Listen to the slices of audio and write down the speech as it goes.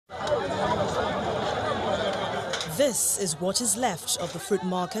This is what is left of the fruit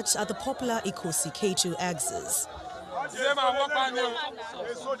market at the popular Ketu axis.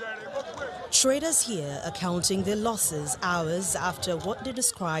 Traders here are counting their losses hours after what they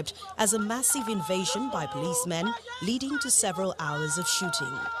described as a massive invasion by policemen, leading to several hours of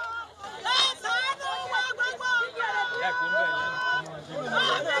shooting.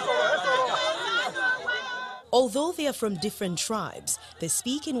 Although they are from different tribes, they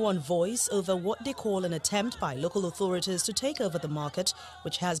speak in one voice over what they call an attempt by local authorities to take over the market,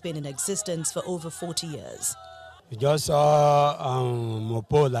 which has been in existence for over 40 years. We just saw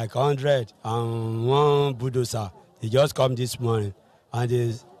Mopo like 100 and one bulldozer. He just come this morning and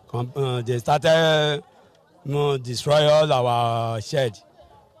they started destroy all our shed.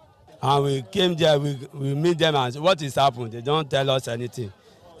 And we came there, we meet them and what is happened? They don't tell us anything.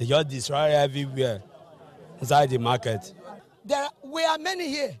 They just destroy everywhere inside the market. We are many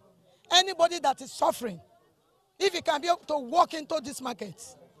here. Anybody that is suffering, if he can be able to walk into this market,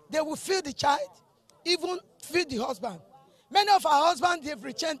 they will feed the child, even feed the husband. Many of our husbands, they've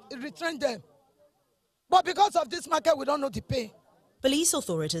returned them. But because of this market, we don't know the pain. Police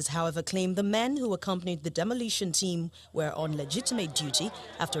authorities, however, claim the men who accompanied the demolition team were on legitimate duty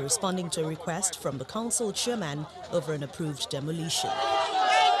after responding to a request from the council chairman over an approved demolition.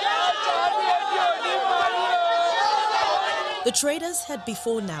 The traders had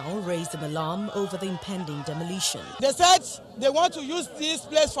before now raised an alarm over the impending demolition. They said they want to use this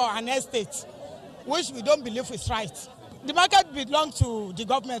place for an estate, which we don't believe is right. The market belongs to the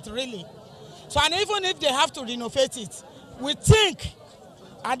government, really. So, and even if they have to renovate it, we think,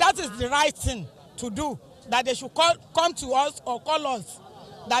 and that is the right thing to do, that they should come to us or call us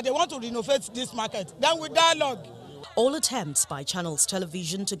that they want to renovate this market. Then we dialogue. All attempts by Channels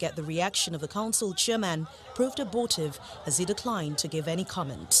Television to get the reaction of the council chairman proved abortive as he declined to give any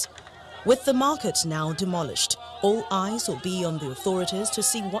comment. With the market now demolished, all eyes will be on the authorities to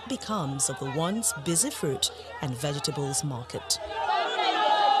see what becomes of the once busy fruit and vegetables market.